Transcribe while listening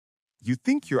You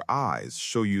think your eyes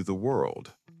show you the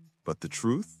world, but the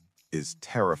truth is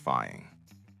terrifying.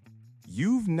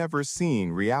 You've never seen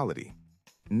reality,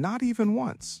 not even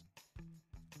once.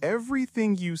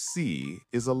 Everything you see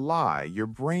is a lie your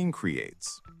brain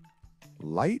creates.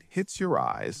 Light hits your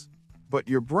eyes, but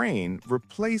your brain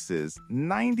replaces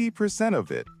 90%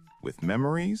 of it with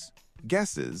memories,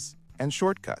 guesses, and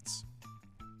shortcuts.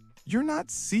 You're not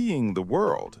seeing the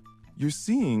world, you're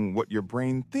seeing what your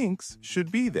brain thinks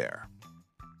should be there.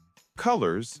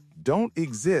 Colors don't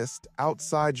exist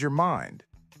outside your mind.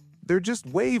 They're just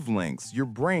wavelengths your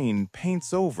brain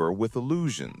paints over with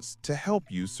illusions to help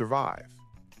you survive.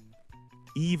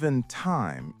 Even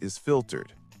time is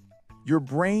filtered. Your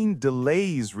brain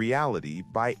delays reality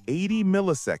by 80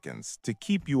 milliseconds to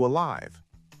keep you alive,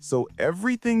 so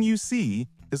everything you see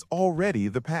is already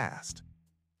the past.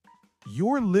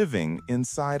 You're living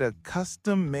inside a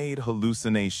custom-made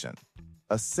hallucination,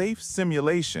 a safe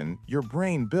simulation your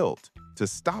brain built to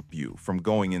stop you from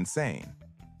going insane.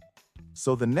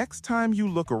 So the next time you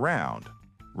look around,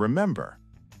 remember,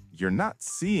 you're not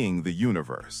seeing the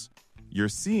universe. You're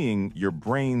seeing your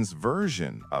brain's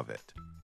version of it.